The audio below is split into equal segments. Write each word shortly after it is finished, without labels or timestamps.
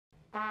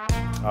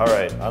All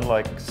right,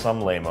 unlike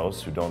some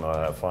lamos who don't know how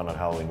to have fun on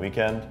Halloween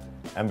weekend,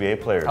 NBA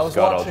players I was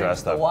got all watching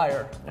dressed The up.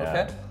 Wire,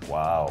 Yeah. okay?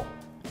 Wow,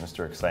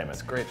 Mr. Excitement.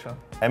 It's a great show.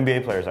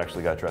 NBA players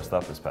actually got dressed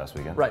up this past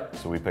weekend. Right.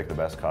 So we picked the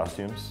best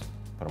costumes,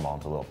 put them all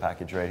into a little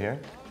package right here.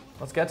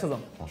 Let's get to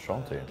them. I'll show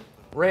them to you.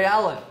 Ray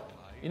Allen.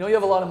 You know you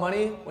have a lot of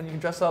money when you can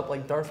dress up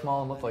like Darth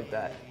Maul and look like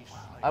that.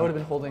 I would have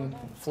been holding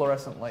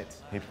fluorescent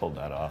lights. He pulled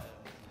that off.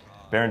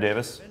 Baron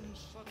Davis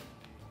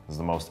is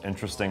the most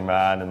interesting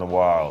man in the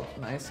world.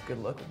 Nice, good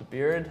look with the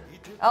beard.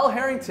 Al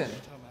Harrington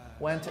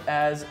went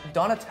as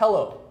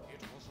Donatello.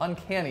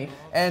 Uncanny.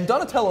 And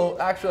Donatello,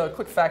 actually, a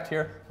quick fact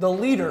here, the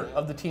leader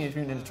of the Teenage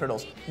Mutant Ninja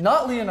Turtles.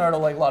 Not Leonardo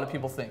like a lot of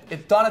people think.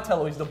 It's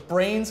Donatello, he's the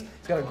brains,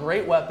 he's got a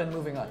great weapon,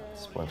 moving on.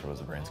 Splinter was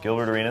the brains.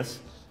 Gilbert Arenas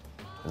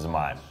is a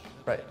mime.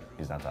 Right,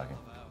 He's not talking.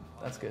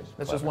 that's good.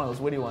 That's just one of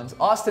those witty ones.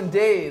 Austin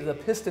Day, the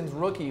Pistons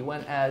rookie,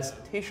 went as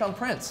Tayshaun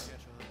Prince.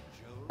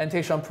 And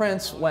Tayshaun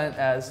Prince went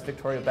as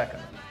Victoria Beckham.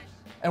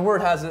 And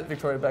word has it,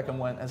 Victoria Beckham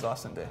went as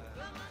Austin Day.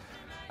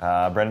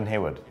 Brendan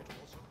Haywood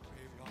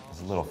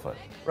is Littlefoot.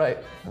 Right,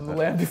 from The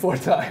Land Before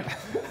Time.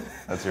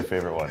 That's your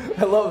favorite one.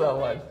 I love that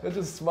one. It's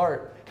just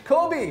smart.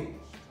 Kobe,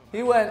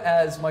 he went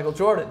as Michael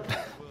Jordan.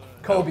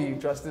 Kobe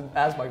dressed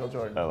as Michael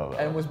Jordan. I love that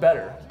and one. was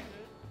better.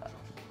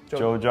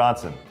 Joe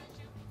Johnson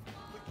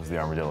was the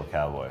Armadillo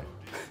Cowboy.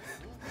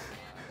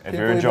 If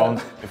you're, believe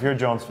that. if you're a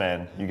Jones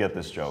fan, you get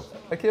this joke.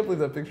 I can't believe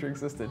that picture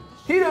existed.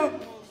 Hito,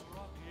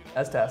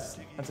 as Tess.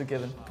 That's a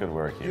given. Good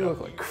work, You Hito. look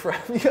like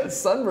crap. You got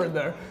sunburn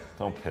there.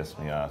 Don't piss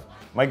me off.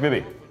 Mike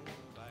Bibby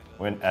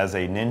went as a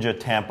ninja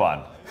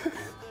tampon.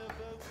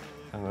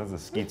 And that's a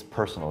Skeet's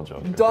personal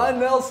joke. Don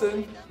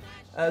Nelson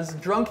as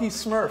Drunky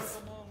Smurf.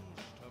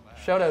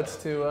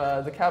 Shoutouts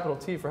to the capital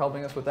T for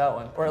helping us with that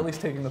one, or at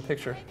least taking the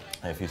picture.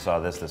 If you saw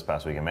this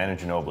past weekend, Manu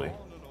Ginobili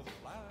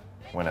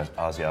went as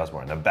Ozzy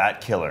Osbourne, the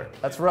Bat Killer.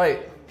 That's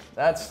right.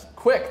 That's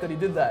quick that he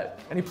did that.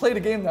 And he played a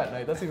game that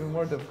night. That's even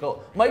more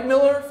difficult. Mike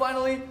Miller,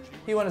 finally,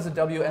 he went as a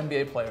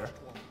WNBA player.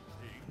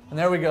 And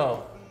there we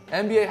go.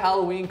 NBA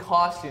Halloween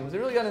costumes. They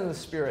really got into the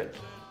spirit.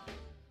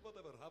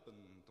 Whatever happened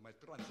to my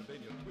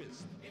Transylvania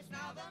twist? It's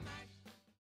now the magic.